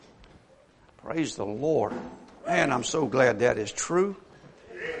Praise the Lord. Man, I'm so glad that is true.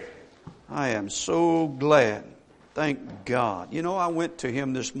 I am so glad. Thank God. You know, I went to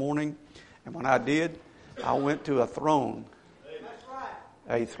Him this morning, and when I did, I went to a throne.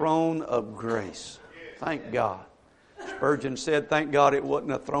 A throne of grace. Thank God. Spurgeon said, thank God it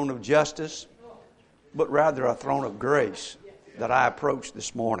wasn't a throne of justice, but rather a throne of grace that I approached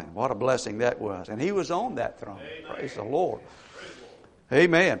this morning. What a blessing that was. And He was on that throne. Praise the Lord.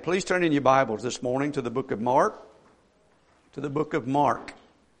 Amen. Please turn in your Bibles this morning to the book of Mark. To the book of Mark.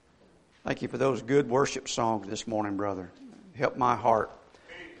 Thank you for those good worship songs this morning, brother. Help my heart.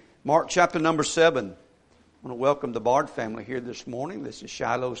 Mark chapter number 7. I want to welcome the Bard family here this morning. This is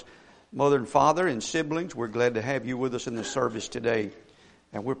Shiloh's mother and father and siblings. We're glad to have you with us in the service today.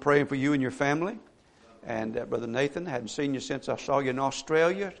 And we're praying for you and your family. And Brother Nathan, I hadn't seen you since I saw you in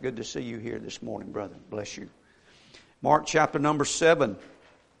Australia. It's good to see you here this morning, brother. Bless you. Mark chapter number 7.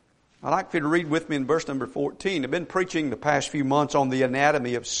 I'd like for you to read with me in verse number 14. I've been preaching the past few months on the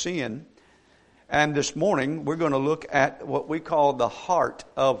anatomy of sin. And this morning we're going to look at what we call the heart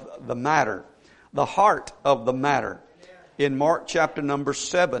of the matter. The heart of the matter. In Mark chapter number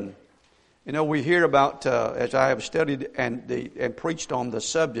 7. You know, we hear about, as I have studied and preached on the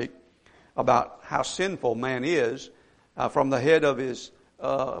subject, about how sinful man is, from the head of his,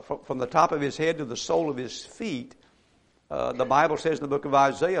 from the top of his head to the sole of his feet. The Bible says in the book of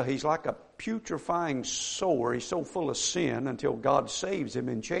Isaiah, he's like a putrefying sore. He's so full of sin until God saves him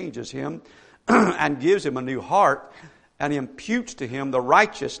and changes him and gives him a new heart and imputes to him the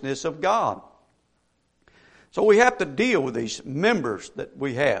righteousness of God. So we have to deal with these members that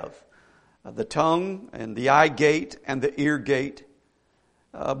we have, the tongue and the eye gate and the ear gate.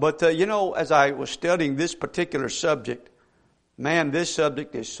 But you know, as I was studying this particular subject, man, this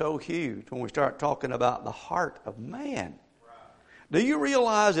subject is so huge when we start talking about the heart of man. Do you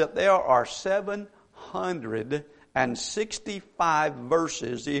realize that there are 765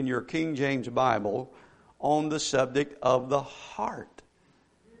 verses in your King James Bible on the subject of the heart?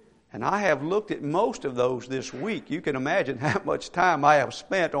 And I have looked at most of those this week. You can imagine how much time I have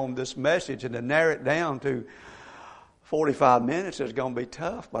spent on this message, and to narrow it down to 45 minutes is going to be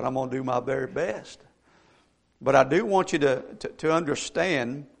tough, but I'm going to do my very best. But I do want you to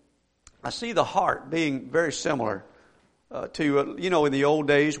understand, I see the heart being very similar to, you know, in the old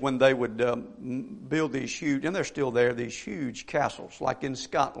days when they would build these huge, and they're still there, these huge castles, like in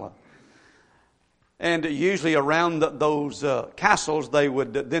Scotland. And usually around those castles, they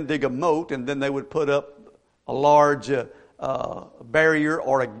would then dig a moat, and then they would put up a large barrier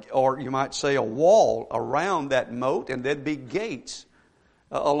or you might say a wall around that moat, and there'd be gates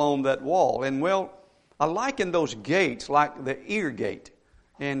along that wall. And well, I liken those gates like the ear gate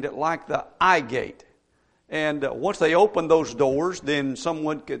and like the eye gate. And once they opened those doors, then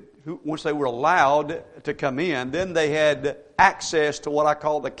someone could, once they were allowed to come in, then they had access to what I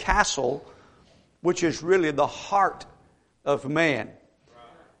call the castle, which is really the heart of man.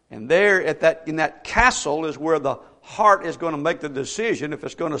 And there in that castle is where the heart is going to make the decision if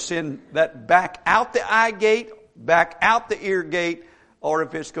it's going to send that back out the eye gate, back out the ear gate, or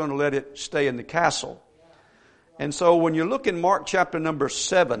if it's going to let it stay in the castle. And so when you look in Mark chapter number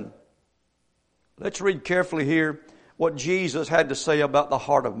 7, let's read carefully here what Jesus had to say about the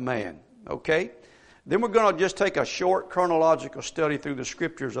heart of man. Okay? Then we're going to just take a short chronological study through the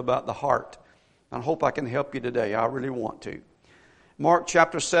Scriptures about the heart. I hope I can help you today. I really want to. Mark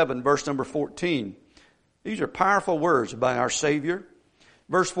chapter 7, verse number 14. These are powerful words by our Savior.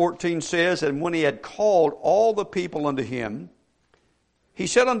 Verse 14 says, "And when He had called all the people unto Him, He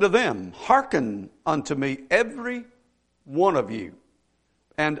said unto them, Hearken unto me, every one of you,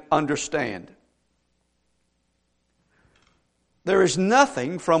 and understand. There is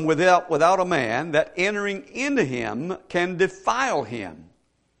nothing from without a man that entering into him can defile him.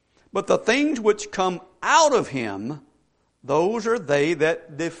 But the things which come out of him, those are they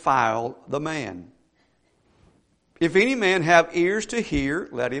that defile the man. If any man have ears to hear,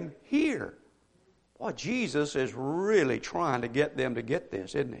 let him hear." Well, Jesus is really trying to get them to get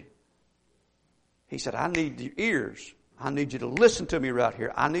this, isn't He? He said, I need your ears. I need you to listen to me right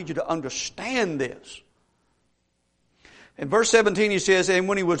here. I need you to understand this. In verse 17 he says, "And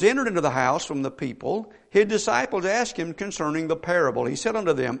when He was entered into the house from the people, His disciples asked Him concerning the parable. He said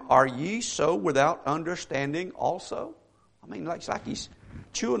unto them, Are ye so without understanding also?" I mean, it's like He's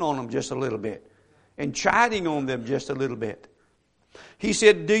chewing on them just a little bit and chiding on them just a little bit. He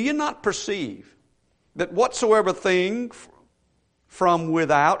said, "Do you not perceive that whatsoever thing from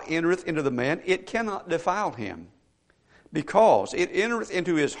without entereth into the man, it cannot defile him, because it entereth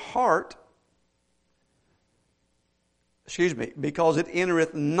into his heart, because it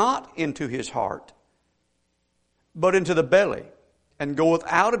entereth not into his heart, but into the belly, and goeth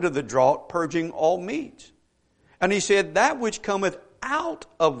out into the draught, purging all meats. And he said, that which cometh out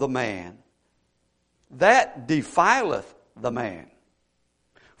of the man, that defileth the man.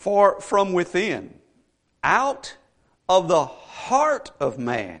 For from within, out of the heart of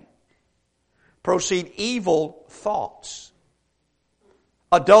man, proceed evil thoughts,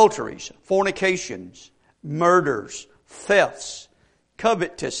 adulteries, fornications, murders, thefts,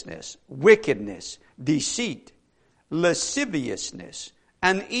 covetousness, wickedness, deceit, lasciviousness,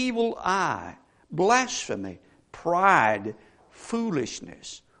 an evil eye, blasphemy, pride,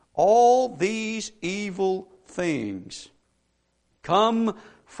 foolishness. All these evil things come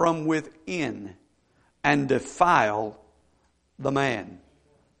from within and defile the man.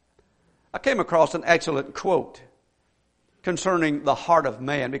 I came across an excellent quote concerning the heart of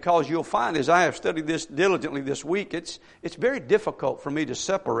man, because you'll find, as I have studied this diligently this week, it's very difficult for me to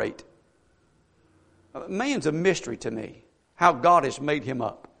separate. Man's a mystery to me, how God has made him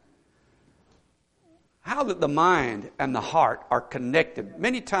up. How that the mind and the heart are connected.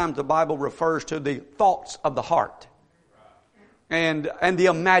 Many times the Bible refers to the thoughts of the heart and the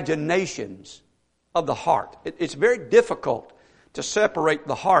imaginations of the heart. It's very difficult to separate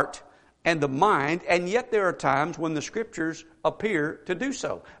the heart and the mind, and yet there are times when the Scriptures appear to do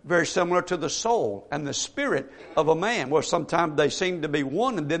so. Very similar to the soul and the spirit of a man. Well, sometimes they seem to be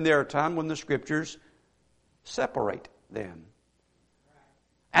one, and then there are times when the Scriptures separate them.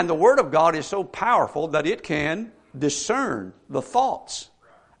 And the Word of God is so powerful that it can discern the thoughts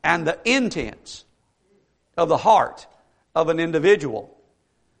and the intents of the heart of an individual.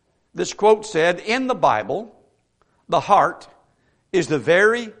 This quote said, in the Bible, the heart is the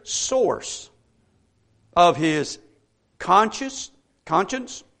very source of his conscience,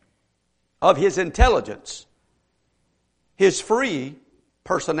 of his intelligence, his free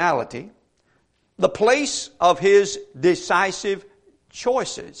personality, the place of his decisive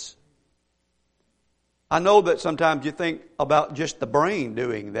choices. I know that sometimes you think about just the brain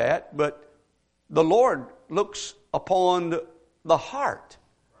doing that, but the Lord looks upon the heart.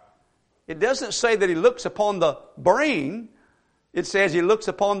 It doesn't say that He looks upon the brain. It says He looks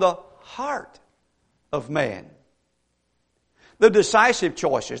upon the heart of man. The decisive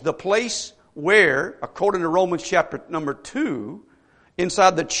choices, the place where, according to Romans chapter number 2,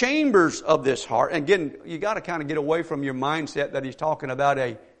 inside the chambers of this heart, and again, you got to kind of get away from your mindset that he's talking about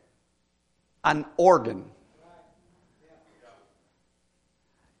an organ.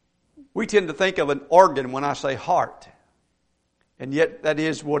 We tend to think of an organ when I say heart. And yet that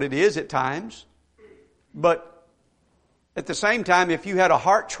is what it is at times. But at the same time, if you had a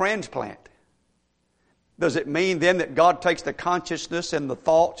heart transplant, does it mean then that God takes the consciousness and the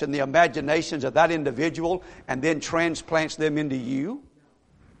thoughts and the imaginations of that individual and then transplants them into you?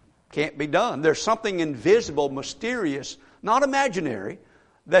 Can't be done. There's something invisible, mysterious, not imaginary,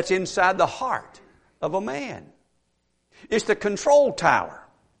 that's inside the heart of a man. It's the control tower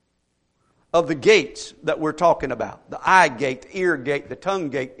of the gates that we're talking about. The eye gate, the ear gate, the tongue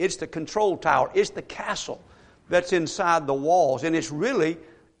gate. It's the control tower. It's the castle that's inside the walls. And it's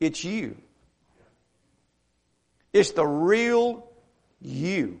you. It's the real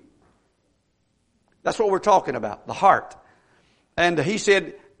you. That's what we're talking about, the heart. And he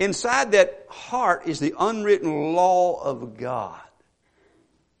said, inside that heart is the unwritten law of God.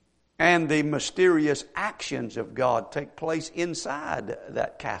 And the mysterious actions of God take place inside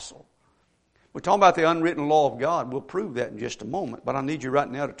that castle. We're talking about the unwritten law of God. We'll prove that in just a moment. But I need you right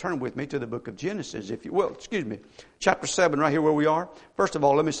now to turn with me to the book of Genesis, if you will. Chapter 7, right here where we are. First of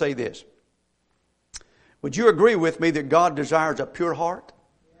all, let me say this. Would you agree with me that God desires a pure heart?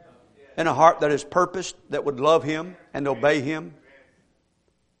 And a heart that is purposed, that would love Him and obey Him?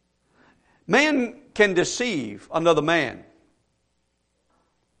 Man can deceive another man.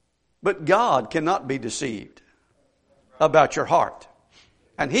 But God cannot be deceived about your heart.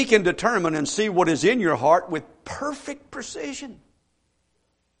 And He can determine and see what is in your heart with perfect precision.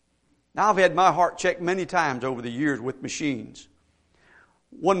 Now, I've had my heart checked many times over the years with machines.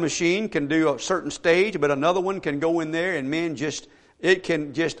 One machine can do a certain stage, but another one can go in there and just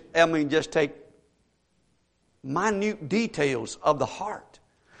take minute details of the heart.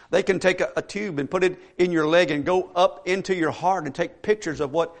 They can take a tube and put it in your leg and go up into your heart and take pictures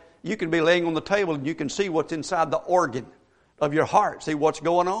of what you can be laying on the table, and you can see what's inside the organ of your heart, see what's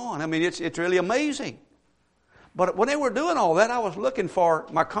going on. I mean, it's really amazing. But when they were doing all that, I was looking for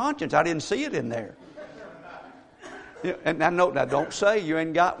my conscience. I didn't see it in there. And now don't say you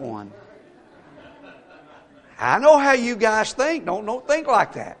ain't got one. I know how you guys think. Don't think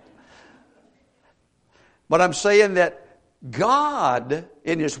like that. But I'm saying that God,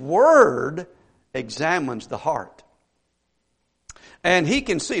 in His Word, examines the heart. And He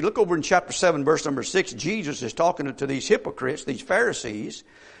can see, look over in chapter 7, verse number 6, Jesus is talking to these hypocrites, these Pharisees.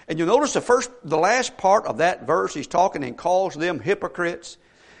 And you'll notice the last part of that verse, He's talking and calls them hypocrites.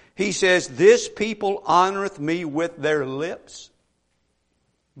 He says, this people honoreth me with their lips,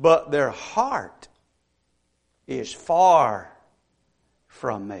 but their heart is far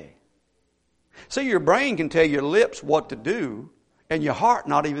from me. See, your brain can tell your lips what to do, and your heart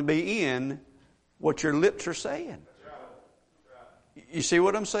not even be in what your lips are saying. You see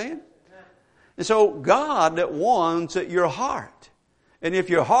what I'm saying? And so God wants your heart. And if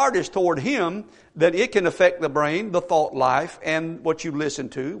your heart is toward Him, then it can affect the brain, the thought life, and what you listen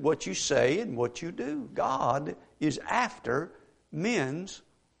to, what you say, and what you do. God is after men's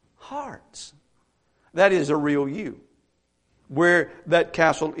hearts. That is a real you, where that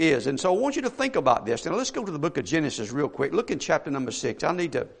castle is. And so I want you to think about this. Now let's go to the book of Genesis real quick. Look in chapter number 6. I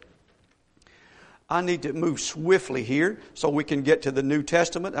need to move swiftly here so we can get to the New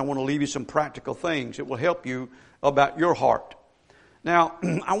Testament. I want to leave you some practical things that will help you about your heart. Now,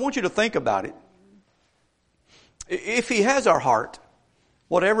 I want you to think about it. If He has our heart,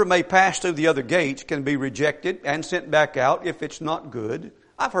 whatever may pass through the other gates can be rejected and sent back out if it's not good.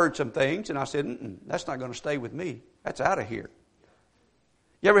 I've heard some things and I said, that's not going to stay with me. That's out of here.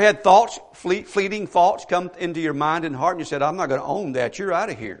 You ever had thoughts, fleeting thoughts come into your mind and heart and you said, I'm not going to own that. You're out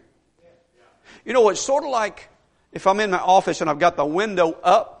of here. You know, it's sort of like if I'm in my office and I've got the window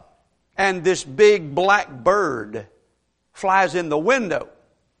up and this big black bird flies in the window.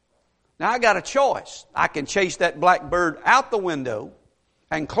 Now I got a choice. I can chase that black bird out the window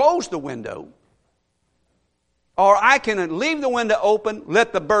and close the window, or I can leave the window open,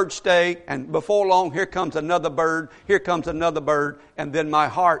 let the bird stay, and before long here comes another bird, and then my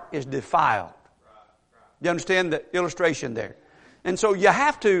heart is defiled. You understand the illustration there? And so you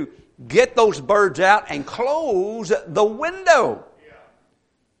have to get those birds out and close the window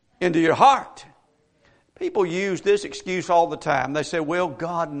into your heart. People use this excuse all the time. They say, well,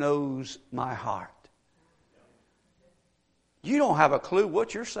 God knows my heart. You don't have a clue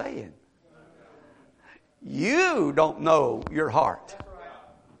what you're saying. You don't know your heart.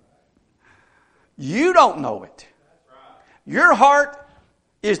 You don't know it. Your heart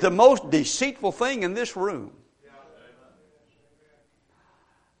is the most deceitful thing in this room.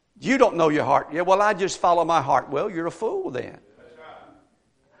 You don't know your heart. Yeah, well, I just follow my heart. Well, you're a fool then.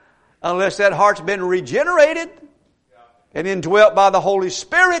 Unless that heart's been regenerated and indwelt by the Holy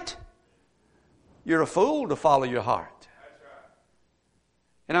Spirit, you're a fool to follow your heart.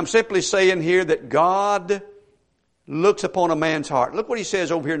 And I'm simply saying here that God looks upon a man's heart. Look what He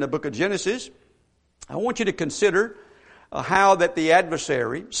says over here in the book of Genesis. I want you to consider how that the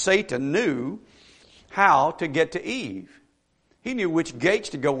adversary, Satan, knew how to get to Eve. He knew which gates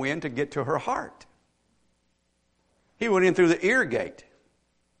to go in to get to her heart. He went in through the ear gate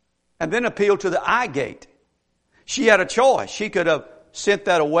and then appealed to the eye gate. She had a choice. She could have sent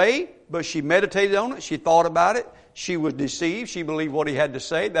that away, but she meditated on it. She thought about it. She was deceived. She believed what he had to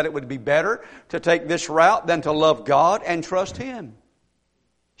say, that it would be better to take this route than to love God and trust Him.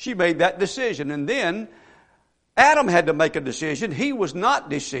 She made that decision. And then Adam had to make a decision. He was not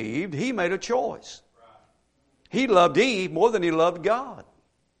deceived. He made a choice. He loved Eve more than he loved God.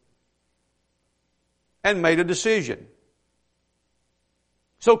 And made a decision.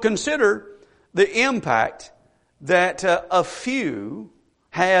 So consider the impact that a few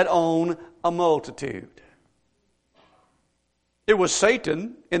had on a multitude. It was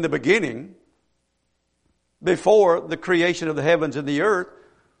Satan in the beginning, before the creation of the heavens and the earth.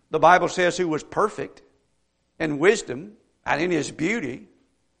 The Bible says who was perfect in wisdom and in his beauty,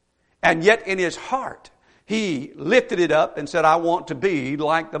 and yet in his heart he lifted it up and said, I want to be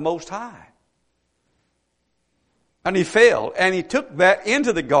like the Most High. And he fell, and he took that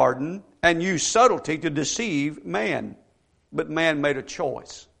into the garden and used subtlety to deceive man. But man made a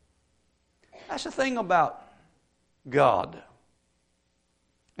choice. That's the thing about God.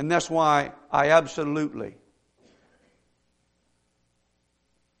 And that's why I absolutely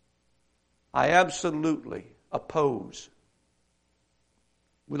oppose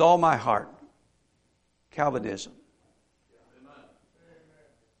with all my heart Calvinism.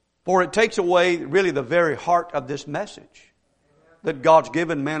 For it takes away really the very heart of this message. That God's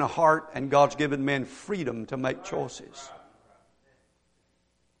given man a heart and God's given man freedom to make choices.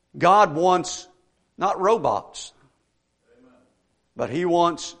 God wants not robots, but He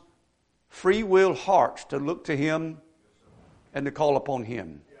wants free will hearts to look to Him and to call upon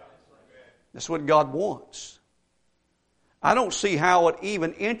Him. That's what God wants. I don't see how it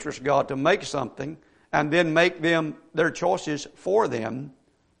even interests God to make something and then make them their choices for them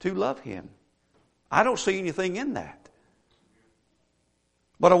to love Him. I don't see anything in that.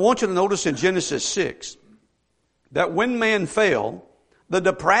 But I want you to notice in Genesis 6 that when man fell, the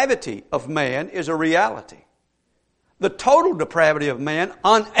depravity of man is a reality. The total depravity of man,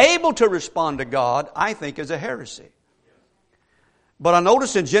 unable to respond to God, I think is a heresy. But I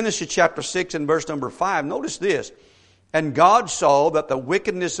notice in Genesis chapter 6 and verse number 5, notice this. And God saw that the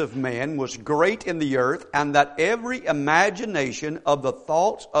wickedness of man was great in the earth, and that every imagination of the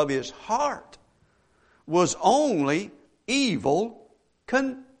thoughts of his heart was only evil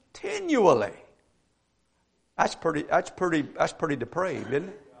continually. That's pretty depraved, isn't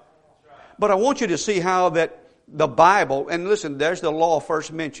it? But I want you to see how that the Bible, and listen, there's the law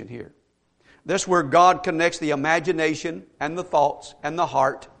first mentioned here. That's where God connects the imagination and the thoughts and the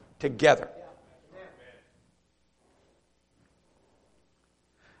heart together.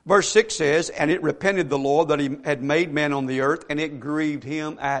 Verse 6 says, and it repented the Lord that He had made man on the earth, and it grieved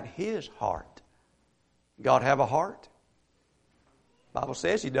Him at His heart. God have a heart? The Bible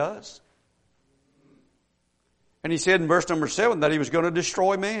says He does. And He said in verse number 7 that He was going to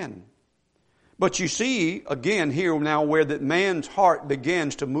destroy man. But you see, again here now, where that man's heart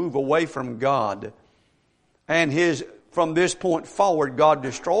begins to move away from God. And from this point forward, God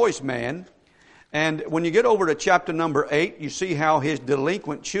destroys man. And when you get over to chapter number 8, you see how his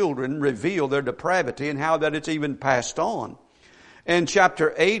delinquent children reveal their depravity and how that it's even passed on. In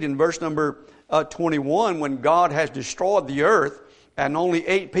chapter 8 and verse number 21, when God has destroyed the earth and only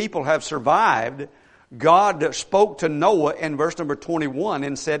 8 people have survived, God spoke to Noah in verse number 21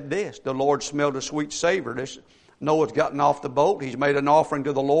 and said this, the Lord smelled a sweet savor. Noah's gotten off the boat. He's made an offering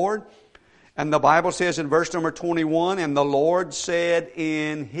to the Lord. And the Bible says in verse number 21, and the Lord said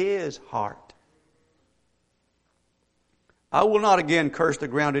in His heart, I will not again curse the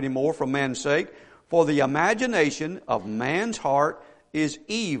ground anymore for man's sake, for the imagination of man's heart is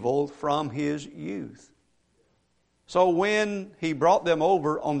evil from his youth. So when He brought them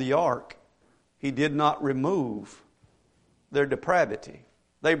over on the ark, He did not remove their depravity.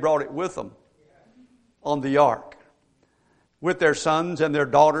 They brought it with them on the ark, with their sons and their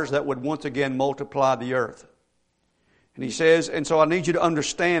daughters that would once again multiply the earth. And He says, and so I need you to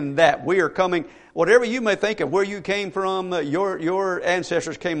understand that we are coming, whatever you may think of where you came from, your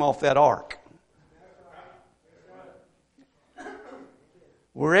ancestors came off that ark.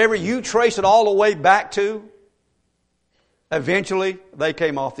 Wherever you trace it all the way back to, eventually they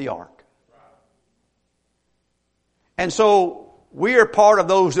came off the ark. And so we are part of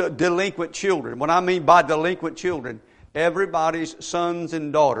those delinquent children. What I mean by delinquent children, everybody's sons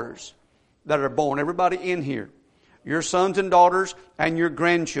and daughters that are born, everybody in here, your sons and daughters and your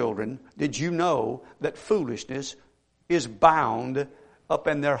grandchildren, did you know that foolishness is bound up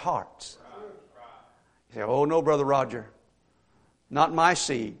in their hearts? You say, oh no, Brother Roger, not my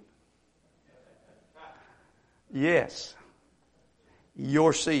seed. Yes,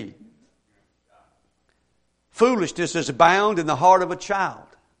 your seed. Foolishness is bound in the heart of a child.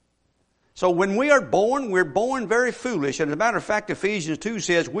 So when we are born, we're born very foolish. And as a matter of fact, Ephesians 2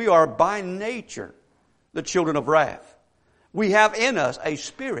 says we are by nature the children of wrath. We have in us a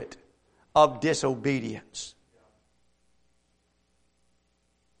spirit of disobedience.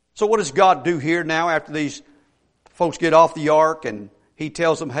 So what does God do here now after these folks get off the ark and He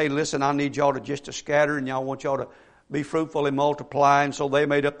tells them, hey, listen, I need y'all to scatter and y'all want y'all to be fruitful and multiply. And so they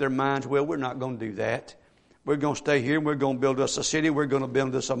made up their minds, well, we're not going to do that. We're going to stay here. We're going to build us a city. We're going to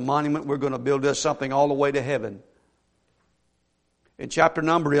build us a monument. We're going to build us something all the way to heaven. In chapter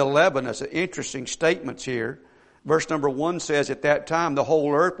number 11, there's interesting statements here. Verse number 1 says, at that time the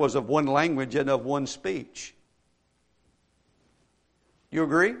whole earth was of one language and of one speech. You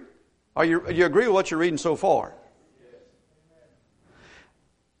agree? You agree with what you're reading so far?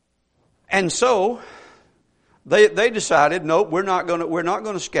 And so they decided, nope, we're not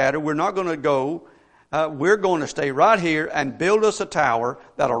going to scatter. We're not going to go. We're going to stay right here and build us a tower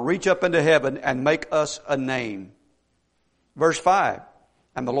that'll reach up into heaven and make us a name. Verse 5,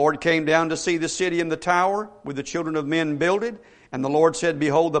 and the Lord came down to see the city and the tower with the children of men builded. And the Lord said,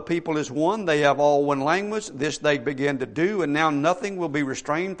 behold, the people is one. They have all one language. This they began to do. And now nothing will be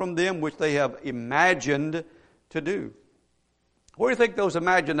restrained from them which they have imagined to do. Where do you think those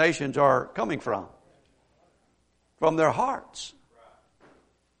imaginations are coming from? From their hearts.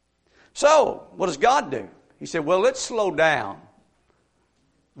 So, what does God do? He said, well, let's slow down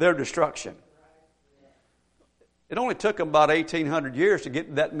their destruction. It only took them about 1,800 years to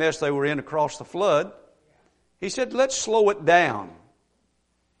get that mess they were in across the flood. He said, let's slow it down.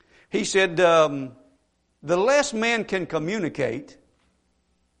 He said, the less men can communicate,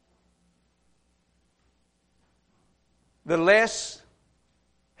 the less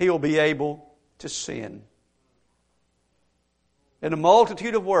he'll be able to sin. In a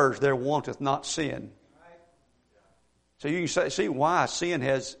multitude of words there wanteth not sin. So you can see why sin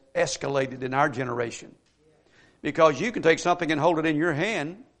has escalated in our generation. Because you can take something and hold it in your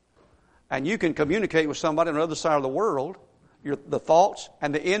hand, and you can communicate with somebody on the other side of the world. The thoughts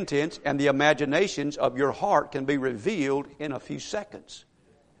and the intents and the imaginations of your heart can be revealed in a few seconds.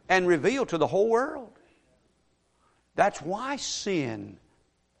 And revealed to the whole world. That's why sin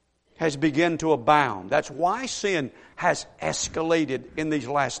has begun to abound. That's why sin has escalated in these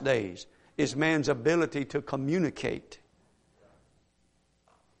last days, is man's ability to communicate.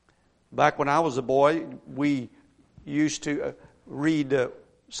 Back when I was a boy, we used to read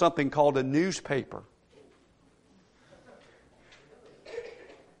something called a newspaper.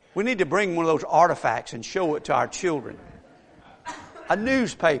 We need to bring one of those artifacts and show it to our children. A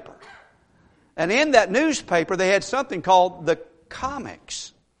newspaper. And in that newspaper they had something called the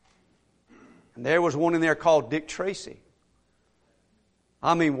comics. And there was one in there called Dick Tracy.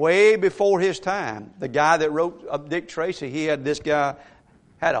 I mean, way before his time. The guy that wrote Dick Tracy, this guy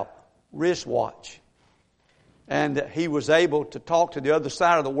had a wristwatch. And he was able to talk to the other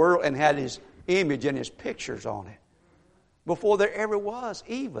side of the world and had his image and his pictures on it. Before there ever was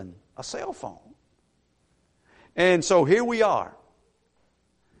even a cell phone. And so here we are.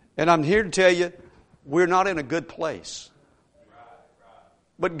 And I'm here to tell you, we're not in a good place.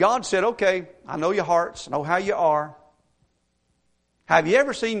 But God said, okay, I know your hearts, I know how you are. Have you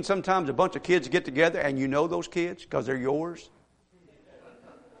ever seen sometimes a bunch of kids get together and you know those kids because they're yours?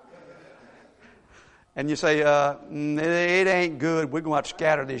 And you say, it ain't good. We're going to have to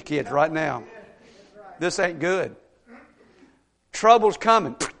scatter these kids right now. This ain't good. Trouble's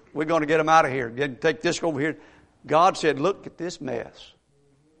coming. We're going to get them out of here. Take this over here. God said, look at this mess.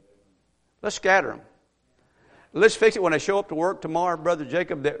 Let's scatter them. Let's fix it when they show up to work tomorrow, Brother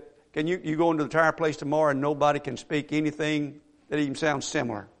Jacob. Can you go into the tire place tomorrow and nobody can speak anything that even sounds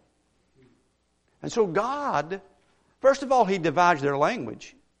similar? And so God, first of all, He divides their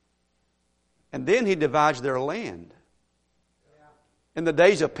language. And then He divides their land. In the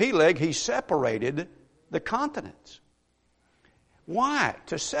days of Peleg, He separated the continents. Why?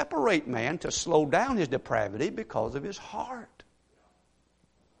 To separate man, to slow down his depravity because of his heart.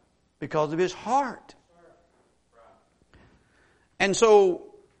 Because of his heart. And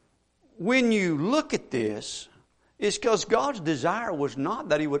so, when you look at this, it's because God's desire was not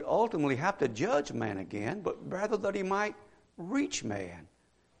that He would ultimately have to judge man again, but rather that He might reach man.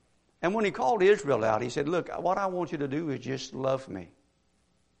 And when He called Israel out, He said, look, what I want you to do is just love me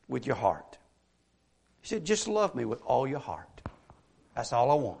with your heart. He said, just love me with all your heart. That's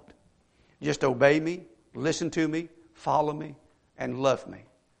all I want. Just obey me, listen to me, follow me, and love me.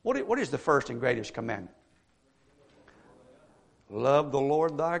 What is the first and greatest commandment? Love the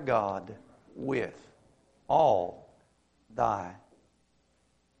Lord thy God with all thy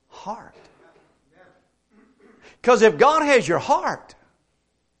heart. Because if God has your heart,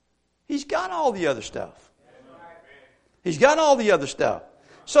 He's got all the other stuff. He's got all the other stuff.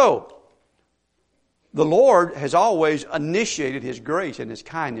 So, the Lord has always initiated His grace and His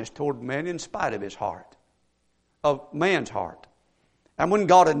kindness toward man in spite of His heart, of man's heart. And when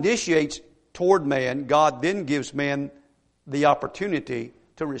God initiates toward man, God then gives man the opportunity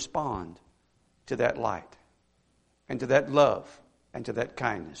to respond to that light and to that love and to that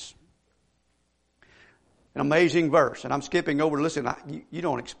kindness. An amazing verse. And I'm skipping over. Listen, you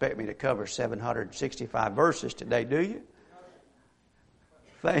don't expect me to cover 765 verses today, do you?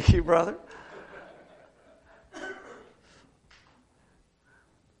 Thank you, brother.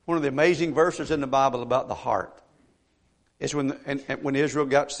 One of the amazing verses in the Bible about the heart is when Israel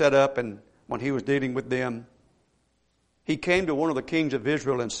got set up and when He was dealing with them, He came to one of the kings of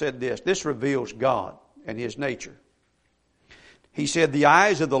Israel and said this. This reveals God and His nature. He said, the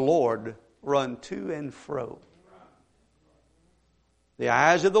eyes of the Lord run to and fro. The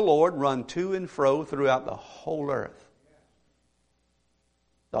eyes of the Lord run to and fro throughout the whole earth.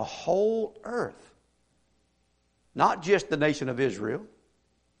 The whole earth. Not just the nation of Israel.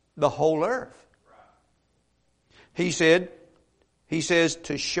 The whole earth. He says,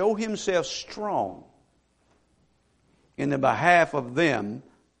 to show Himself strong in the behalf of them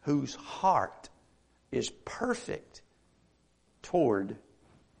whose heart is perfect toward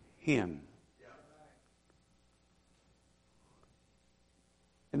Him.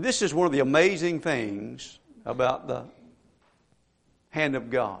 And this is one of the amazing things about the hand of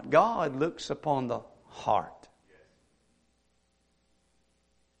God. God looks upon the heart.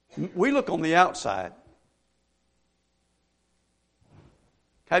 We look on the outside.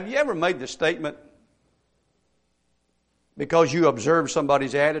 Have you ever made the statement, Because you observed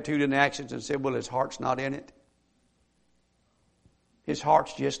somebody's attitude and actions and said, well, his heart's not in it. His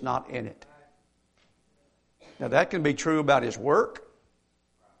heart's just not in it. Now that can be true about his work.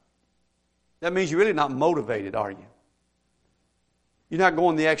 That means you're really not motivated, are you? You're not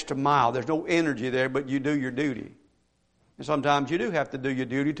going the extra mile. There's no energy there, but you do your duty. And sometimes you do have to do your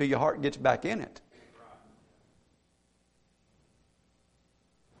duty till your heart gets back in it.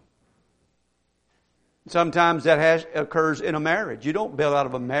 Sometimes that occurs in a marriage. You don't bail out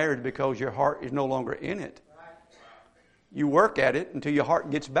of a marriage because your heart is no longer in it. You work at it until your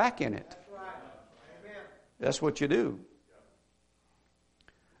heart gets back in it. That's what you do.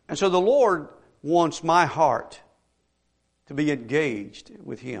 And so the Lord wants my heart to be engaged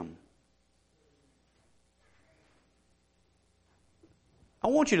with Him. I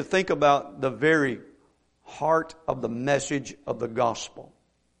want you to think about the very heart of the message of the gospel.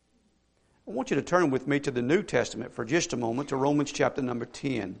 I want you to turn with me to the New Testament for just a moment, to Romans chapter number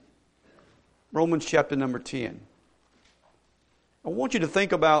 10. Romans chapter number 10. I want you to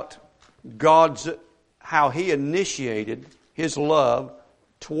think about how He initiated His love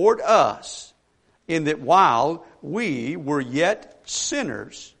toward us, in that while we were yet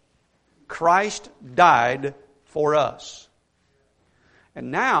sinners, Christ died for us.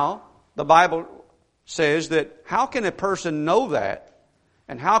 And now the Bible says that how can a person know that?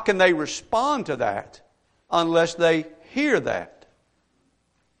 And how can they respond to that unless they hear that?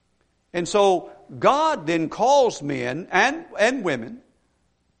 And so God then calls men and women,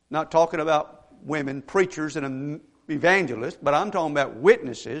 not talking about women, preachers and evangelists, but I'm talking about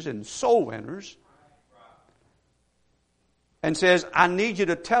witnesses and soul winners, and says, I need you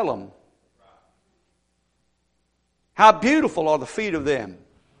to tell them how beautiful are the feet of them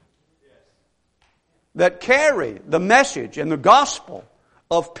that carry the message and the gospel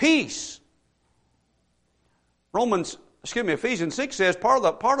of peace. Ephesians 6 says part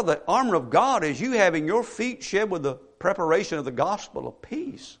of the armor of God is you having your feet shed with the preparation of the gospel of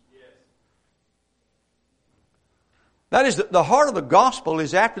peace. That is, the heart of the gospel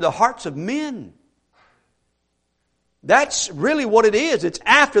is after the hearts of men. That's really what it is. It's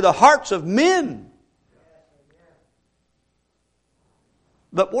after the hearts of men.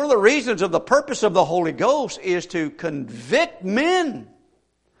 But one of the reasons of the purpose of the Holy Ghost is to convict men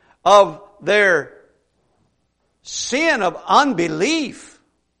of their sin of unbelief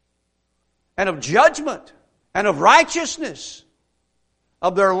and of judgment and of righteousness,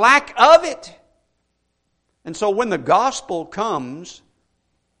 of their lack of it. And so when the gospel comes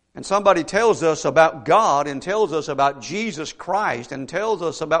and somebody tells us about God and tells us about Jesus Christ and tells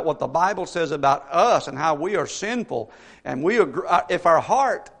us about what the Bible says about us and how we are sinful, and if our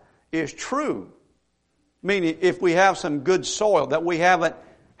heart is true, meaning if we have some good soil, that we haven't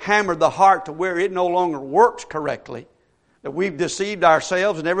hammered the heart to where it no longer works correctly, that we've deceived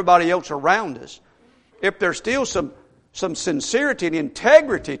ourselves and everybody else around us, if there's still some sincerity and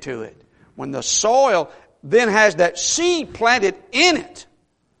integrity to it, when the soil then has that seed planted in it,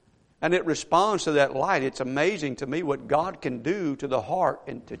 and it responds to that light, it's amazing to me what God can do to the heart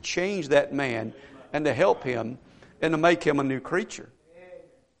and to change that man and to help him and to make him a new creature.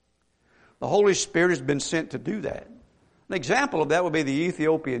 The Holy Spirit has been sent to do that. An example of that would be the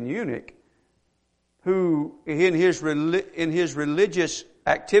Ethiopian eunuch, who in his religious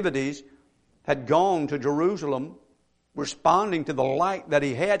activities had gone to Jerusalem responding to the light that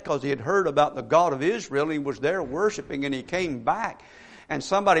he had because he had heard about the God of Israel. He was there worshiping, and he came back, and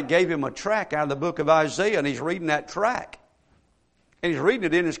somebody gave him a tract out of the book of Isaiah, and he's reading that tract. And he's reading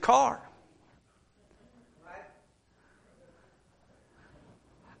it in his car.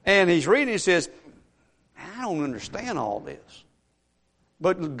 And he's reading, he says, I don't understand all this.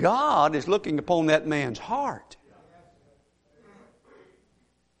 But God is looking upon that man's heart.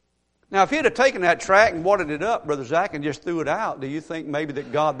 Now, if he'd have taken that tract and watered it up, Brother Zach, and just threw it out, do you think maybe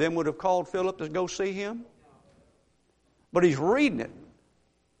that God then would have called Philip to go see him? But he's reading it.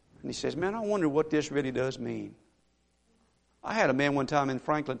 And he says, man, I wonder what this really does mean. I had a man one time in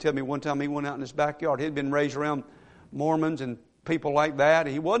Franklin tell me one time he went out in his backyard. He'd been raised around Mormons and people like that.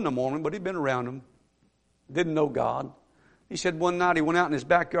 He wasn't a Mormon, but he'd been around them. Didn't know God. He said one night he went out in his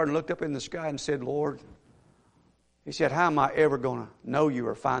backyard and looked up in the sky and said, Lord, he said, how am I ever going to know you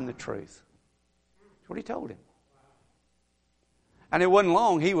or find the truth? That's what he told him. And it wasn't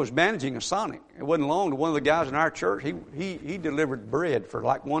long, he was managing a Sonic. It wasn't long to one of the guys in our church, he delivered bread for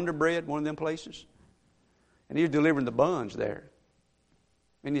like Wonder Bread, one of them places. And he was delivering the buns there.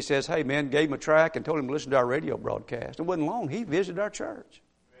 And he says, hey man, gave him a tract and told him to listen to our radio broadcast. It wasn't long, he visited our church.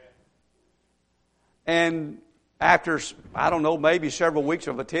 And after, I don't know, maybe several weeks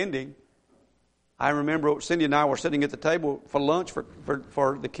of attending, I remember Cindy and I were sitting at the table for lunch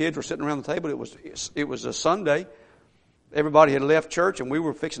for the kids were sitting around the table. It was a Sunday. Everybody had left church and we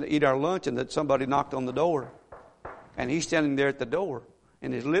were fixing to eat our lunch, and that somebody knocked on the door. And he's standing there at the door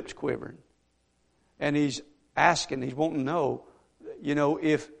and his lips quivering. And he's asking, he's wanting to know,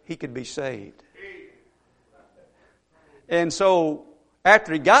 if he could be saved. And so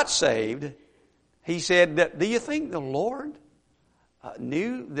after he got saved, he said, do you think the Lord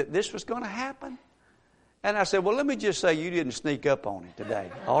knew that this was going to happen? And I said, well, let me just say you didn't sneak up on him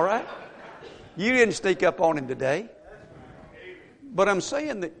today, all right? You didn't sneak up on him today. But I'm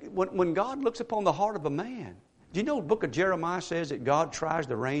saying that when God looks upon the heart of a man, do you know the book of Jeremiah says that God tries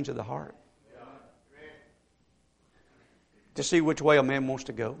the reins of the heart? To see which way a man wants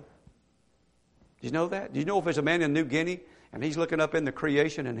to go. Do you know that? Do you know if there's a man in New Guinea and he's looking up in the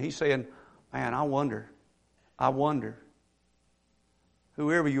creation and he's saying, man, I wonder.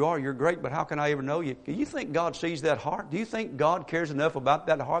 Whoever you are, you're great, but how can I ever know you? Do you think God sees that heart? Do you think God cares enough about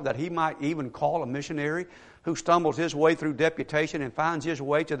that heart that He might even call a missionary who stumbles his way through deputation and finds his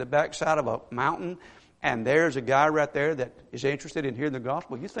way to the backside of a mountain, and there's a guy right there that is interested in hearing the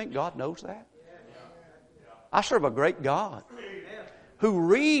gospel? You think God knows that? I serve a great God who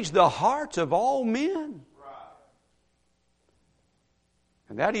reads the hearts of all men.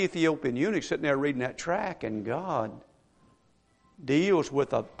 And that Ethiopian eunuch sitting there reading that tract, and God deals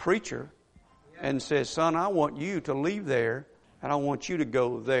with a preacher and says, son, I want you to leave there and I want you to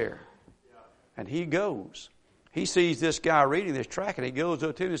go there. And he goes. He sees this guy reading this tract and he goes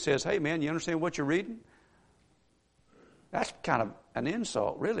up to him and says, hey man, you understand what you're reading? That's kind of an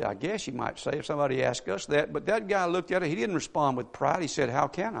insult, really, I guess you might say, if somebody asked us that. But that guy looked at it. He didn't respond with pride. He said, how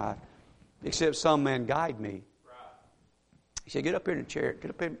can I? Except some man guide me. He said, get up here in the chariot. Get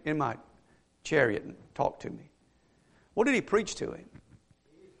up in my chariot and talk to me. What did he preach to him?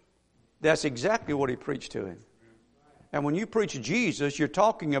 That's exactly what he preached to him. And when you preach Jesus, you're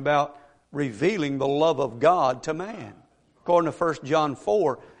talking about revealing the love of God to man. According to 1 John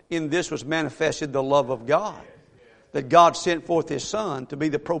 4, in this was manifested the love of God. That God sent forth His Son to be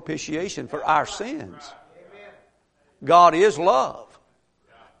the propitiation for our sins. God is love.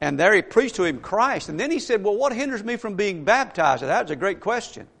 And there he preached to him Christ. And then he said, well, what hinders me from being baptized? And that's a great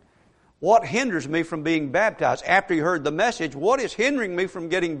question. What hinders me from being baptized? After he heard the message, what is hindering me from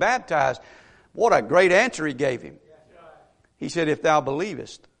getting baptized? What a great answer he gave him. He said, if thou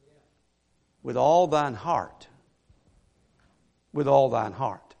believest with all thine heart, with all thine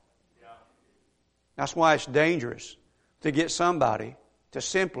heart. That's why it's dangerous to get somebody to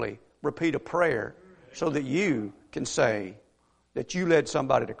simply repeat a prayer so that you can say that you led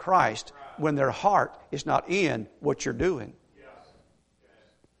somebody to Christ when their heart is not in what you're doing.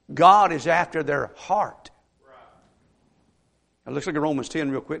 God is after their heart. Now let's look at Romans 10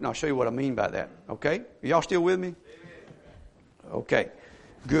 real quick and I'll show you what I mean by that. Okay? Are y'all still with me? Okay.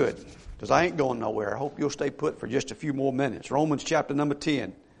 Good. Because I ain't going nowhere. I hope you'll stay put for just a few more minutes. Romans chapter number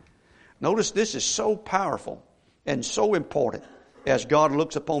 10. Notice this is so powerful and so important as God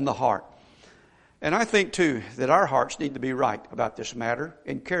looks upon the heart. And I think too that our hearts need to be right about this matter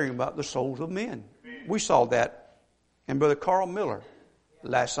in caring about the souls of men. We saw that in Brother Carl Miller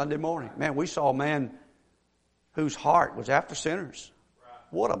last Sunday morning. Man, we saw a man whose heart was after sinners.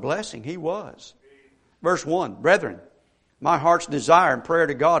 What a blessing he was. Verse 1, brethren, my heart's desire and prayer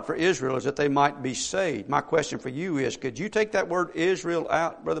to God for Israel is that they might be saved. My question for you is, could you take that word Israel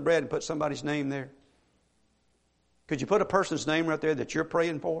out, Brother Brad, and put somebody's name there? Could you put a person's name right there that you're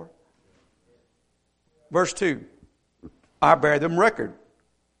praying for? Verse 2, I bear them record.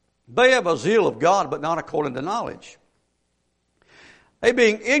 They have a zeal of God, but not according to knowledge. They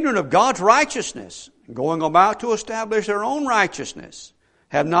being ignorant of God's righteousness, going about to establish their own righteousness,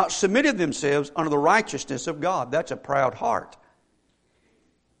 have not submitted themselves unto the righteousness of God. That's a proud heart.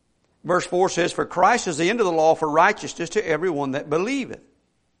 Verse 4 says, for Christ is the end of the law for righteousness to everyone that believeth.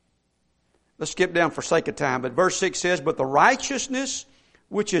 Let's skip down for sake of time. But verse 6 says, but the righteousness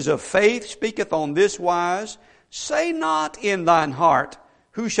which is of faith speaketh on this wise, say not in thine heart,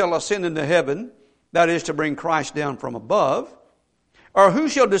 who shall ascend into heaven, that is to bring Christ down from above, or who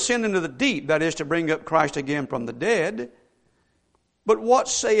shall descend into the deep, that is to bring up Christ again from the dead. But what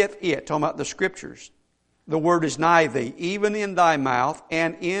saith it? Talking about the Scriptures. The word is nigh thee, even in thy mouth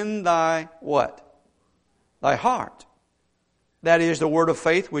and in thy what? Thy heart. That is the word of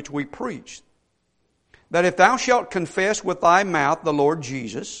faith which we preach. That if thou shalt confess with thy mouth the Lord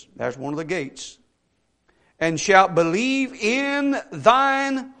Jesus, there's one of the gates, and shalt believe in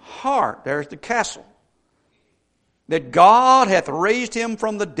thine heart, there's the castle, that God hath raised him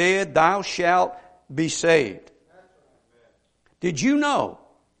from the dead, thou shalt be saved. Did you know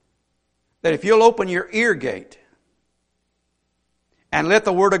that if you'll open your ear gate and let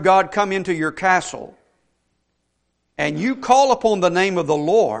the Word of God come into your castle, and you call upon the name of the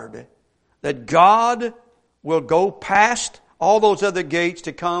Lord, that God will go past all those other gates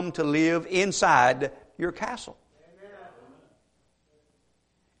to come to live inside your castle.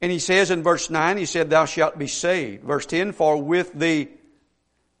 And he says in verse 9, he said, thou shalt be saved. Verse 10, for with the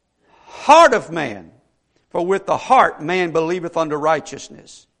heart of man, for with the heart man believeth unto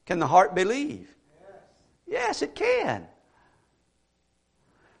righteousness. Can the heart believe? Yes, it can.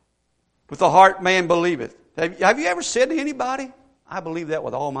 With the heart man believeth. Have you ever said to anybody, I believe that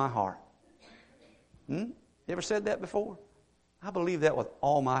with all my heart? You ever said that before? I believe that with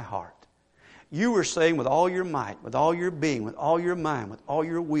all my heart. You were saying with all your might, with all your being, with all your mind, with all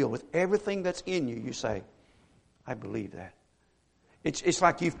your will, with everything that's in you, you say, I believe that. It's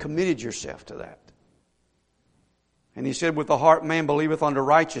like you've committed yourself to that. And he said, with the heart man believeth unto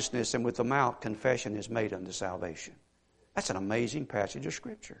righteousness, and with the mouth confession is made unto salvation. That's an amazing passage of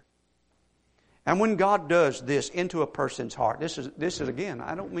Scripture. And when God does this into a person's heart, this is again,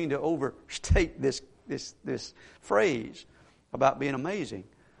 I don't mean to overstate this phrase about being amazing.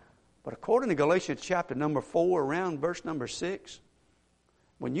 But according to Galatians chapter number 4, around verse number 6,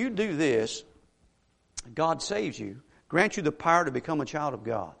 when you do this, God saves you, grants you the power to become a child of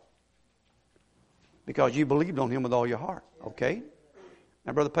God. Because you believed on Him with all your heart. Okay?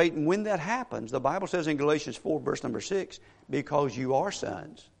 Now, Brother Peyton, when that happens, the Bible says in Galatians 4, verse number 6, because you are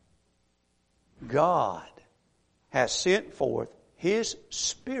sons, God has sent forth His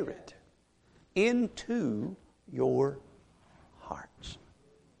Spirit into your hearts.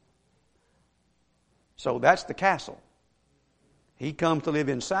 So that's the castle. He comes to live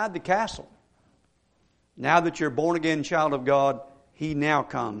inside the castle. Now that you're a born-again child of God, He now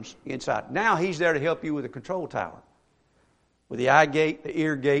comes inside. Now He's there to help you with the control tower. With the eye gate, the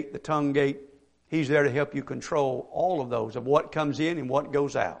ear gate, the tongue gate. He's there to help you control all of those, of what comes in and what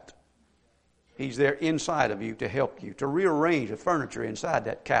goes out. He's there inside of you to help you, to rearrange the furniture inside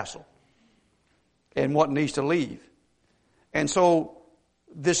that castle and what needs to leave. And so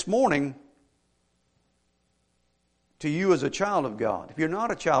this morning, to you as a child of God, if you're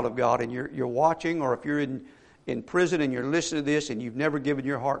not a child of God and you're watching, or if you're in prison and you're listening to this and you've never given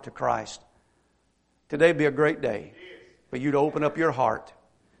your heart to Christ, today would be a great day for you to open up your heart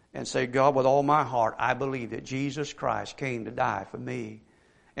and say, God, with all my heart, I believe that Jesus Christ came to die for me.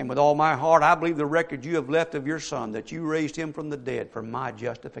 And with all my heart, I believe the record you have left of your Son, that you raised Him from the dead for my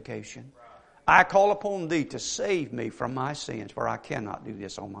justification. I call upon Thee to save me from my sins, for I cannot do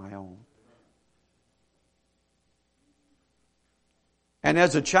this on my own. And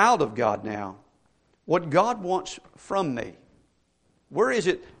as a child of God now, what God wants from me, where is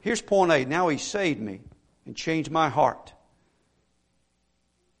it? Here's point A. Now He saved me and changed my heart.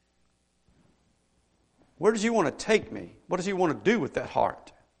 Where does He want to take me? What does He want to do with that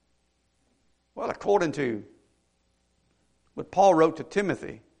heart? Well, according to what Paul wrote to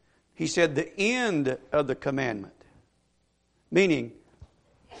Timothy, he said the end of the commandment. Meaning,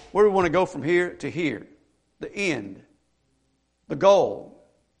 where we want to go from here to here. The end. The goal.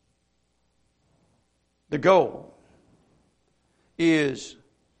 The goal is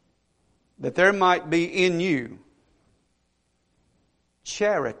that there might be in you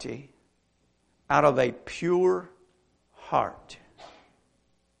charity out of a pure heart.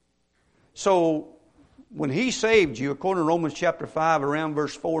 So, when He saved you, according to Romans chapter 5, around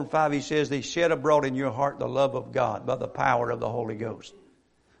verse 4 and 5, He says, He shed abroad in your heart the love of God by the power of the Holy Ghost.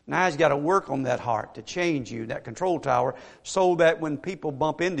 Now He's got to work on that heart to change you, that control tower, so that when people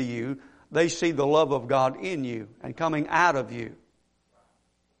bump into you, they see the love of God in you and coming out of you.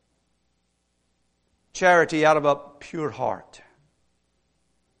 Charity out of a pure heart.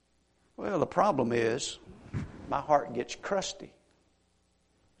 Well, the problem is, my heart gets crusty.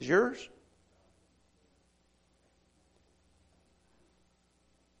 Is yours?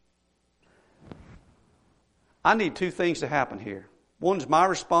 I need two things to happen here. One's my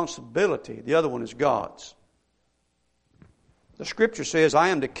responsibility. The other one is God's. The Scripture says, I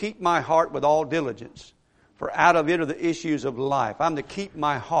am to keep my heart with all diligence, for out of it are the issues of life. I'm to keep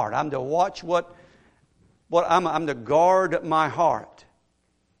my heart. I'm to watch I'm to guard my heart.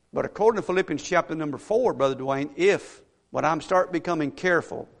 But according to Philippians chapter number 4, Brother Dwayne, when I start becoming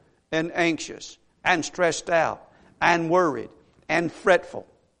careful and anxious and stressed out and worried and fretful,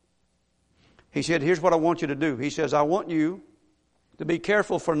 He said, here's what I want you to do. He says, I want you to be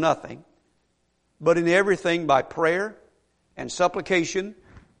careful for nothing, but in everything by prayer and supplication.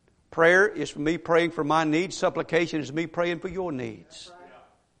 Prayer is for me praying for my needs. Supplication is me praying for your needs.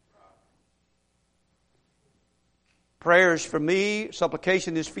 Prayer is for me.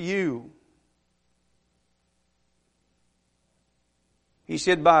 Supplication is for you. He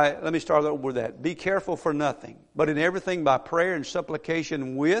said let me start over with that. Be careful for nothing, but in everything by prayer and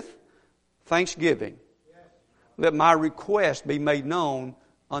supplication with thanksgiving. Let my request be made known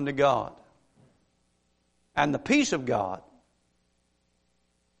unto God. And the peace of God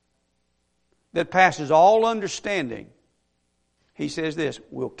that passes all understanding, he says this,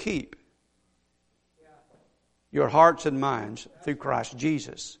 will keep your hearts and minds through Christ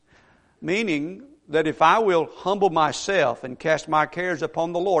Jesus. Meaning that if I will humble myself and cast my cares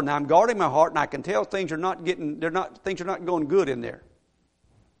upon the Lord, now I'm guarding my heart and I can tell things are not going good in there.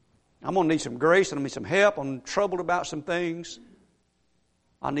 I'm going to need some grace and I need some help. I'm troubled about some things.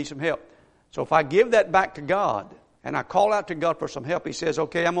 I need some help. So if I give that back to God and I call out to God for some help, He says,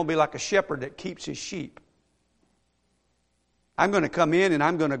 okay, I'm going to be like a shepherd that keeps his sheep. I'm going to come in and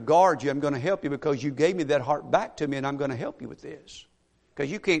I'm going to guard you. I'm going to help you because you gave me that heart back to me and I'm going to help you with this. Because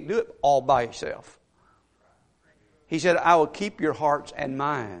you can't do it all by yourself. He said, I will keep your hearts and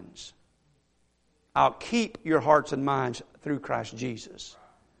minds. I'll keep your hearts and minds through Christ Jesus.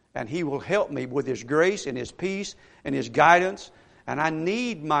 And He will help me with His grace and His peace and His guidance. And I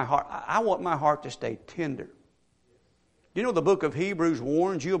need my heart. I want my heart to stay tender. You know the book of Hebrews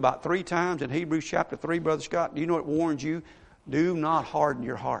warns you about 3 times in Hebrews chapter 3, Brother Scott? Do you know it warns you? Do not harden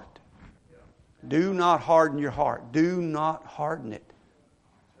your heart. Do not harden your heart. Do not harden it.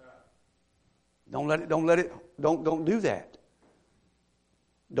 Don't do that.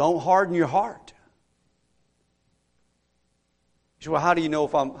 Don't harden your heart. You say, well, how do you know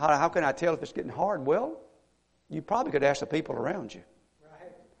how can I tell if it's getting hard? Well, you probably could ask the people around you.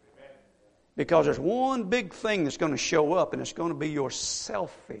 Because there's one big thing that's going to show up, and it's going to be your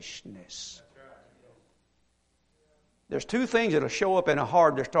selfishness. There's 2 things that will show up in a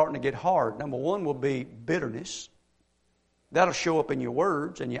heart that's starting to get hard. Number 1 will be bitterness. That'll show up in your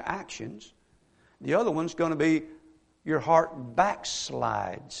words and your actions. The other one's going to be your heart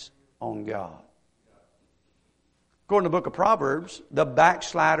backslides on God. According to the book of Proverbs, the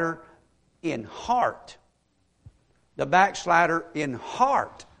backslider in heart,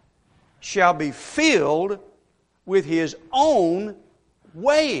 shall be filled with his own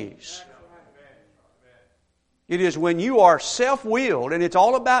ways. It is when you are self-willed and it's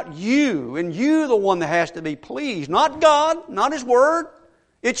all about you, and you the one that has to be pleased. Not God, not His Word.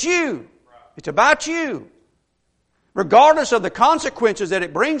 It's you. It's about you. Regardless of the consequences that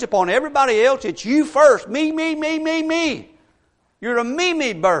it brings upon everybody else, it's you first. Me, me, me, me, me. You're a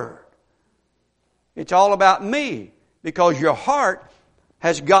me bird. It's all about me because your heart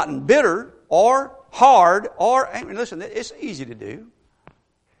has gotten bitter or hard or, listen, it's easy to do.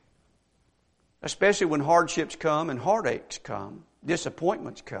 Especially when hardships come and heartaches come,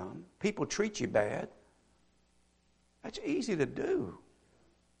 disappointments come, people treat you bad. That's easy to do.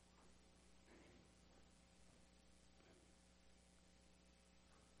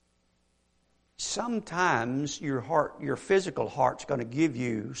 Sometimes your physical heart's going to give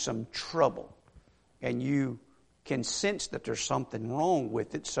you some trouble, and you can sense that there's something wrong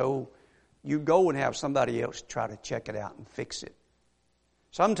with it, so you go and have somebody else try to check it out and fix it.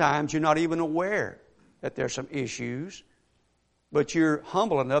 Sometimes you're not even aware that there's some issues, but you're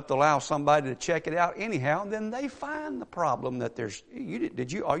humble enough to allow somebody to check it out anyhow, and then they find the problem that there's.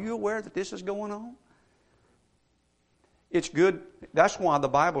 Are you aware that this is going on? It's good. That's why the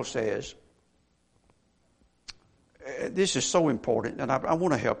Bible says, this is so important, and I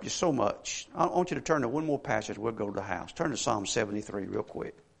want to help you so much. I want you to turn to one more passage. We'll go to the house. Turn to Psalm 73 real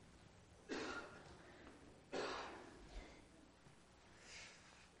quick.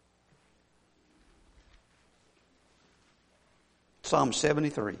 Psalm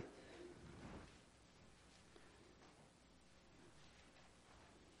 73.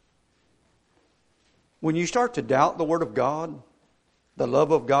 When you start to doubt the Word of God, the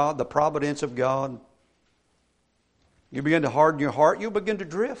love of God, the providence of God, you begin to harden your heart, you'll begin to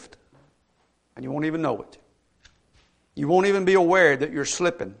drift. And you won't even know it. You won't even be aware that you're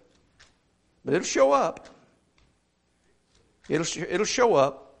slipping. But it'll show up. It'll show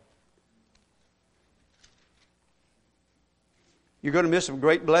up. You're going to miss some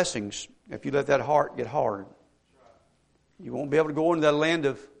great blessings if you let that heart get hard. You won't be able to go into that land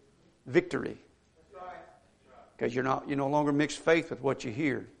of victory. Because you no longer mix faith with what you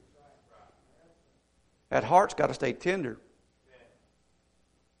hear. That heart's got to stay tender.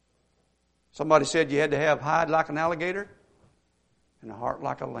 Somebody said you had to have hide like an alligator and a heart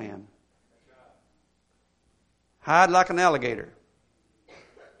like a lamb. Hide like an alligator.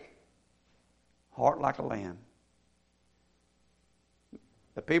 Heart like a lamb.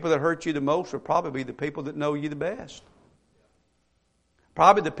 The people that hurt you the most will probably be the people that know you the best.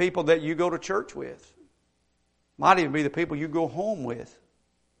 Probably the people that you go to church with. Might even be the people you go home with.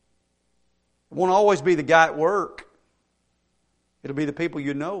 It won't always be the guy at work. It'll be the people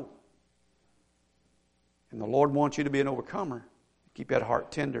you know. And the Lord wants you to be an overcomer. Keep that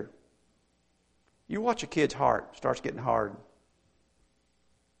heart tender. You watch a kid's heart starts getting hard.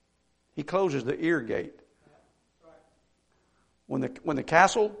 He closes the ear gate. When the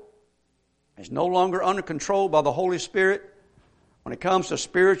castle is no longer under control by the Holy Spirit, when it comes to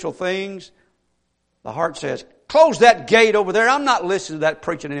spiritual things, the heart says, close that gate over there. I'm not listening to that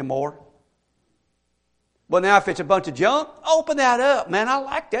preaching anymore. But now if it's a bunch of junk, open that up. Man, I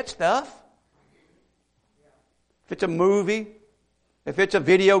like that stuff. If it's a movie, if it's a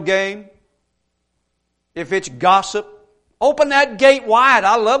video game, if it's gossip, open that gate wide.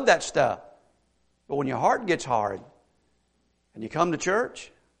 I love that stuff. But when your heart gets hard and you come to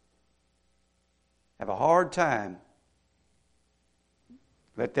church, have a hard time,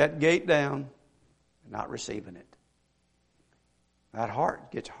 let that gate down and not receiving it. That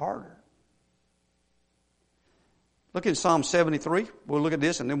heart gets harder. Look in Psalm 73. We'll look at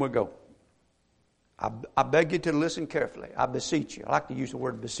this and then we'll go. I beg you to listen carefully. I beseech you. I like to use the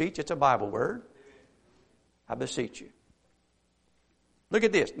word beseech. It's a Bible word. I beseech you. Look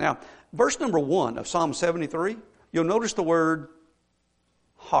at this. Now, verse number 1 of Psalm 73, you'll notice the word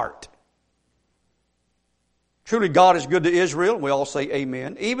heart. Truly God is good to Israel. We all say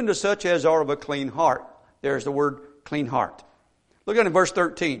amen. Even to such as are of a clean heart. There's the word clean heart. Look at it in verse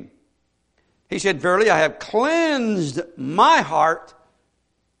 13. He said, verily I have cleansed my heart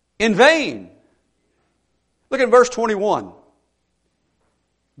in vain. Look at verse 21.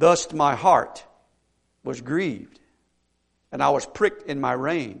 Thus my heart was grieved, and I was pricked in my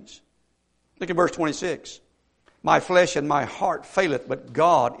reins. Look at verse 26. My flesh and my heart faileth, but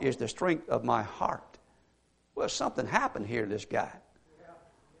God is the strength of my heart. Well, something happened here to this guy.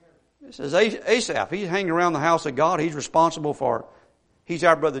 This is Asaph. He's hanging around the house of God. He's responsible for, he's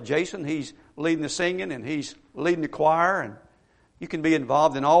our brother Jason. He's leading the singing and he's leading the choir. And you can be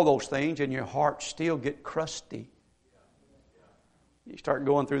involved in all those things and your heart still get crusty. You start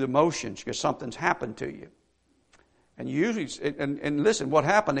going through the motions because something's happened to you. And usually, and listen, what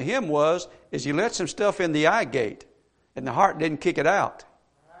happened to him is he let some stuff in the eye gate and the heart didn't kick it out.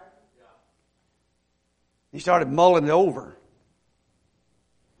 He started mulling it over.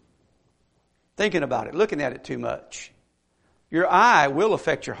 Thinking about it, looking at it too much. Your eye will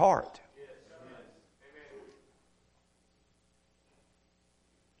affect your heart.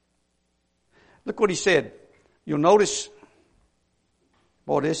 Look what he said. You'll notice,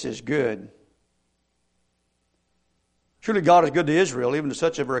 boy, this is good. Truly God is good to Israel, even to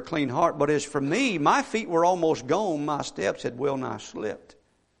such of a clean heart. But as for me, my feet were almost gone. My steps had well nigh slipped.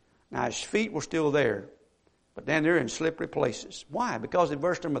 Now his feet were still there. But then they're in slippery places. Why? Because in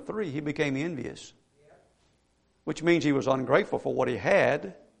verse number 3, he became envious. Which means he was ungrateful for what he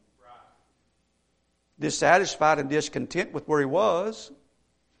had. Dissatisfied and discontent with where he was.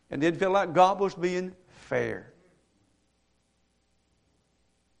 And didn't feel like God was being fair.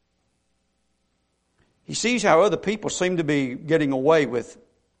 He sees how other people seem to be getting away with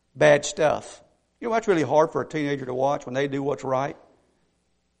bad stuff. You know, that's really hard for a teenager to watch when they do what's right.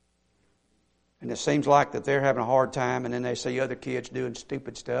 And it seems like that they're having a hard time, and then they see other kids doing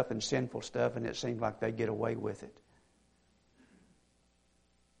stupid stuff and sinful stuff, and it seems like they get away with it.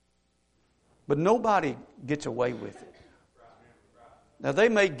 But nobody gets away with it. Now, they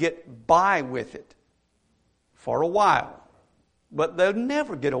may get by with it for a while, but they'll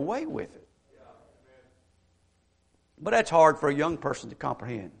never get away with it. But that's hard for a young person to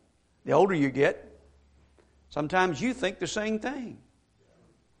comprehend. The older you get, sometimes you think the same thing.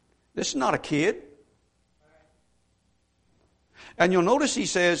 This is not a kid. And you'll notice he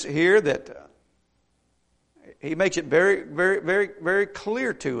says here that he makes it very, very, very, very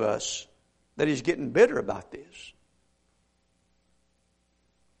clear to us that he's getting bitter about this.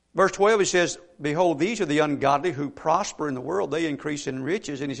 Verse 12, he says, behold, these are the ungodly who prosper in the world. They increase in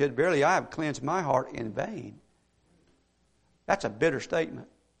riches. And he said, verily, I have cleansed my heart in vain. That's a bitter statement.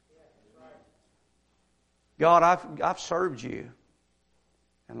 God, I've served you.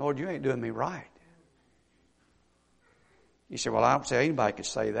 And Lord, you ain't doing me right. You say, well, I don't say anybody could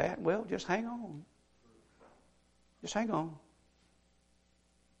say that. Well, just hang on. Just hang on.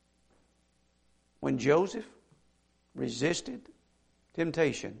 When Joseph resisted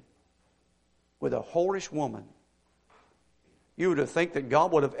temptation with a whorish woman, you would have think that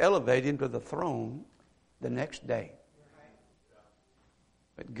God would have elevated him to the throne the next day.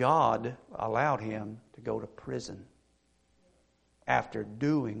 But God allowed him to go to prison after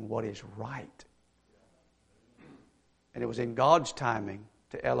doing what is right. And it was in God's timing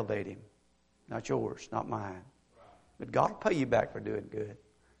to elevate him. Not yours, not mine. But God will pay you back for doing good.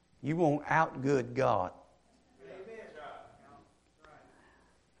 You won't outgood God.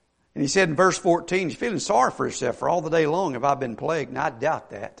 And he said in verse 14, he's feeling sorry for himself. For all the day long have I been plagued, and I doubt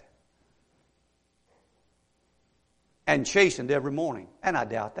that. And chastened every morning, and I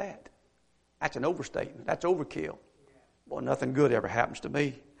doubt that. That's an overstatement. That's overkill. Boy, nothing good ever happens to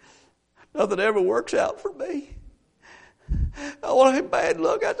me. Nothing ever works out for me. I want to have bad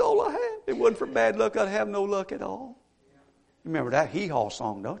luck. That's all I have. If it wasn't for bad luck, I'd have no luck at all. You remember that hee-haw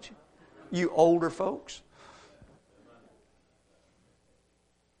song, don't you? You older folks.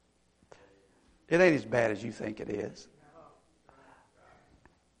 It ain't as bad as you think it is.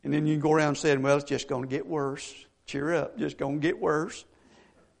 And then you can go around saying, well, it's just going to get worse. Cheer up. Just going to get worse.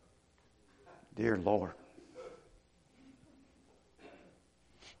 Dear Lord.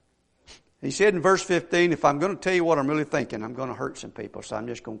 He said in verse 15, if I'm going to tell you what I'm really thinking, I'm going to hurt some people, so I'm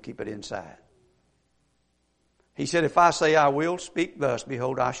just going to keep it inside. He said, if I say I will speak thus,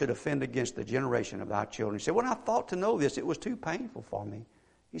 behold, I should offend against the generation of thy children. He said, when I thought to know this, it was too painful for me.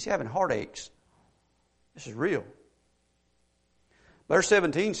 He's having heartaches. This is real. Verse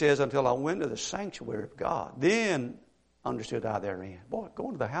 17 says, until I went to the sanctuary of God, then understood I therein. Boy,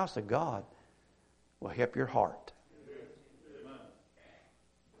 going to the house of God will help your heart.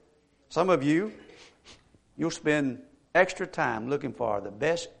 Some of you, you'll spend extra time looking for the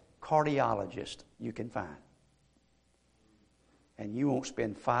best cardiologist you can find. And you won't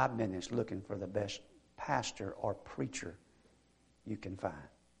spend 5 minutes looking for the best pastor or preacher you can find.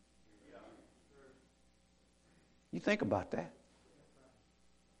 You think about that.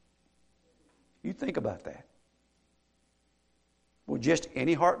 You think about that. Will just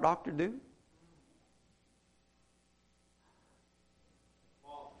any heart doctor do?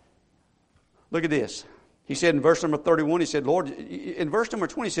 Look at this. He said in verse number 31, he said, Lord, in verse number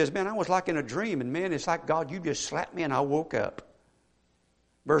 20, he says, man, I was like in a dream. And man, it's like, God, you just slapped me and I woke up.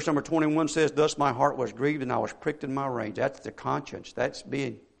 Verse number 21 says, thus my heart was grieved and I was pricked in my reins. That's the conscience. That's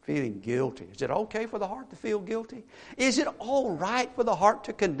feeling guilty. Is it okay for the heart to feel guilty? Is it all right for the heart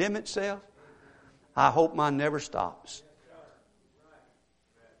to condemn itself? I hope mine never stops.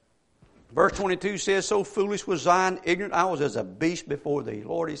 Verse 22 says, so foolish was I and ignorant I was as a beast before thee.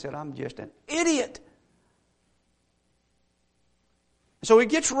 Lord, he said, I'm just an idiot. So he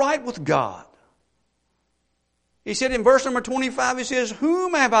gets right with God. He said in verse number 25, he says,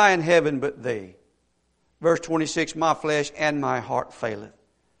 whom have I in heaven but thee? Verse 26, my flesh and my heart faileth.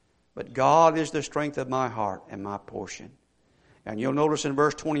 But God is the strength of my heart and my portion. And you'll notice in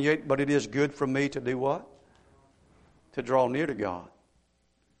verse 28, but it is good for me to do what? To draw near to God.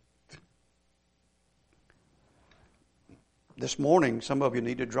 This morning, some of you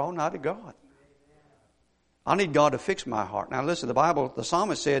need to draw nigh to God. I need God to fix my heart. Now listen, the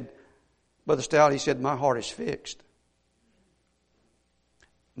psalmist said, Brother Stout, he said, my heart is fixed.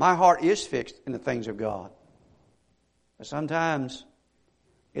 My heart is fixed in the things of God. But sometimes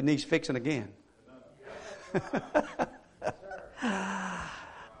it needs fixing again.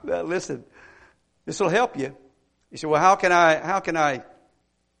 Now listen, this will help you. You say, well, how can I?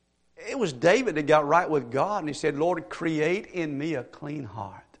 It was David that got right with God, and he said, Lord, create in me a clean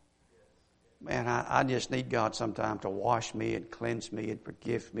heart. Man, I just need God sometime to wash me and cleanse me and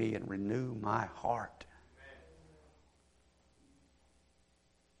forgive me and renew my heart.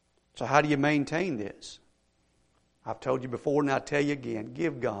 So how do you maintain this? I've told you before and I'll tell you again.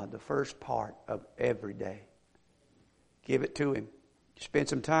 Give God the first part of every day. Give it to Him. Spend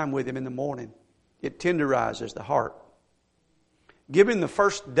some time with Him in the morning. It tenderizes the heart. Give Him the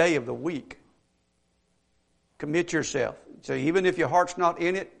first day of the week. Commit yourself. So even if your heart's not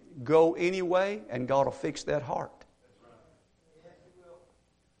in it, go anyway, and God will fix that heart.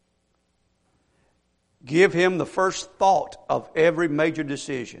 Give Him the first thought of every major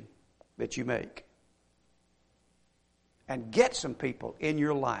decision that you make. And get some people in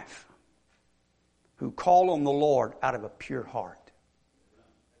your life who call on the Lord out of a pure heart,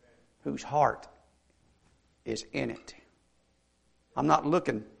 whose heart is in it. I'm not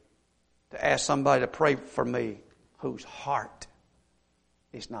looking to ask somebody to pray for me whose heart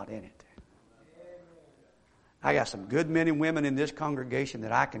is not in it. I got some good men and women in this congregation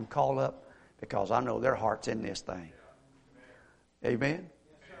that I can call up because I know their heart's in this thing. Amen?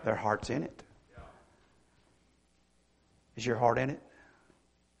 Their heart's in it. Is your heart in it?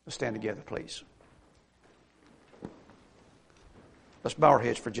 Let's stand together, please. Let's bow our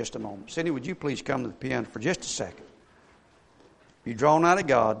heads for just a moment. Cindy, would you please come to the piano for just a second? If you draw nigh to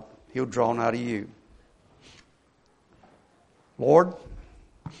God, He'll draw nigh to you. Lord,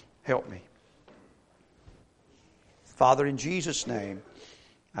 help me. Father, in Jesus' name,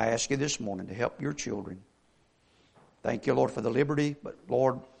 I ask you this morning to help your children. Thank you, Lord, for the liberty. But,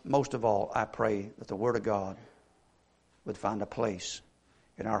 Lord, most of all, I pray that the Word of God would find a place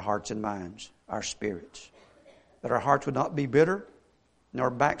in our hearts and minds, our spirits. That our hearts would not be bitter nor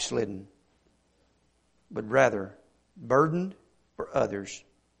backslidden, but rather burdened for others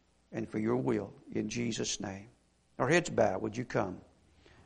and for your will. In Jesus' name. Our heads bowed. Would you come?